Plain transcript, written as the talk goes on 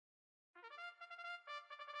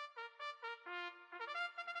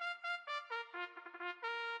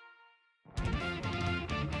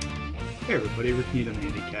Hey everybody, Rick Needham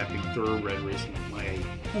handicapping thoroughbred racing at my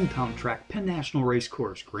hometown track, Penn National Race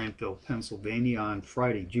Course, Grantville, Pennsylvania on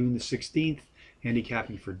Friday, June the 16th.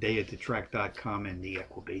 Handicapping for dayatthetrack.com and the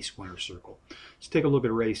Equibase Winter Circle. Let's take a look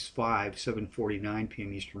at race 5, 7:49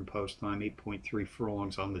 p.m. Eastern Post Time, 8.3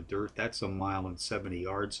 furlongs on the dirt. That's a mile and 70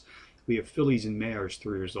 yards. We have fillies and mares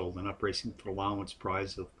 3 years old and up racing for allowance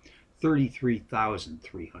prize of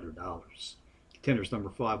 $33,300. Contenders number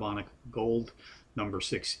 5, Annika Gold, number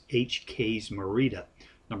 6, HK's Merida,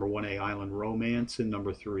 number 1A Island Romance, and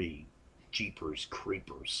number 3, Jeepers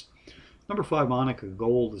Creepers. Number 5, Annika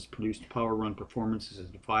Gold, has produced power run performances in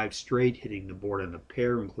 5 straight, hitting the board in a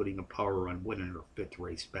pair, including a power run win in her 5th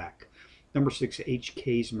race back. Number 6,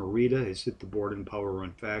 HK's Merida, has hit the board in power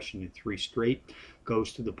run fashion in 3 straight,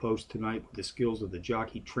 goes to the post tonight with the skills of the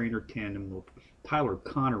jockey-trainer tandem of Tyler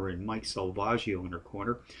Connor and Mike Salvaggio in her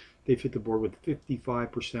corner. They've hit the board with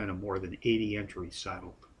 55% of more than 80 entries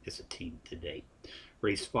saddled as a team to date.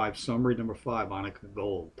 Race 5 summary, number 5, Annika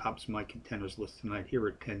Gold, tops my contenders list tonight here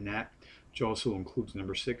at Penn Nat, which also includes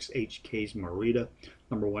number 6, HK's Merida,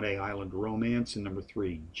 number 1A Island Romance, and number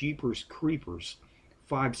 3, Jeepers Creepers,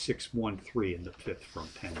 5-6-1-3 in the 5th from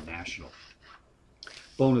Penn National.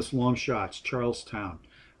 Bonus long shots, Charlestown.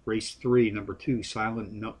 Race 3, number 2,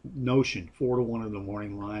 Silent Notion, 4-1 in the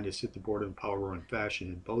morning line, has hit the board in power run fashion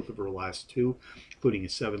in both of her last 2, including a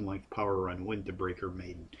 7-length power run win to break her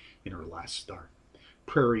maiden in her last start.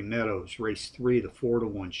 Prairie Meadows, race 3, the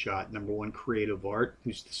 4-1 shot, number 1, Creative Art,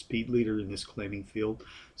 who's the speed leader in this claiming field,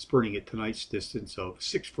 spurting at tonight's distance of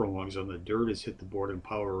 6 furlongs on the dirt, has hit the board in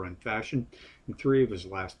power run fashion in 3 of his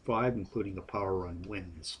last 5, including a power run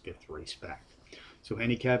win in his 5th race back. So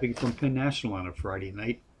handicapping from Penn National on a Friday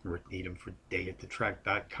night. Rick Needham for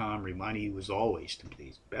dayatthetrack.com, reminding you as always to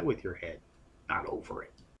please bet with your head, not over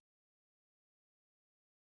it.